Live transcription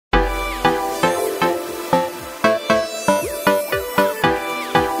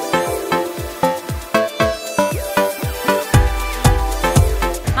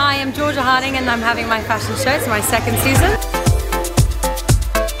I'm having my fashion show. It's my second season.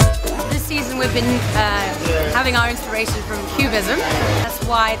 This season we've been having our inspiration from Cubism. That's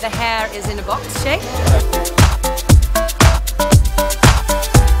why the hair is in a box shape.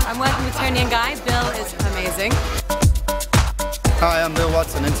 I'm working with Toni&GUY. Bill is amazing. Hi, I'm Bill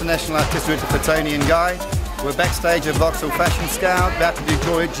Watson, International Artistic Director for Toni&GUY. We're backstage at Vauxhall Fashion Scout, about to do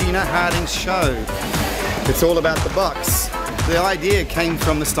Georgina Hardinge's show. It's all about the box. The idea came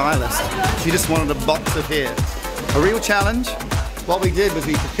from the stylist. She just wanted a box of hair. A real challenge. What we did was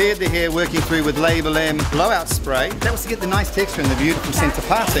we prepared the hair working through with Label M blowout spray. That was to get the nice texture and the beautiful centre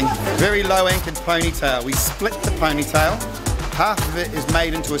parting. Very low anchored ponytail. We split the ponytail. Half of it is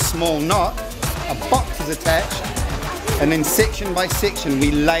made into a small knot. A box is attached. And then section by section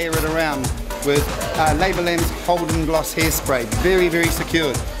we layer it around with Label M's Hardinge gloss hairspray. Very, very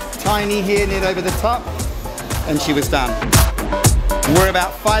secured. Tiny hair net over the top, and she was done. We're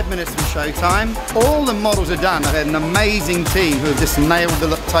about 5 minutes from showtime. All the models are done. I've had an amazing team who have just nailed the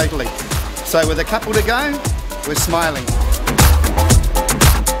look totally. So with a couple to go, we're smiling.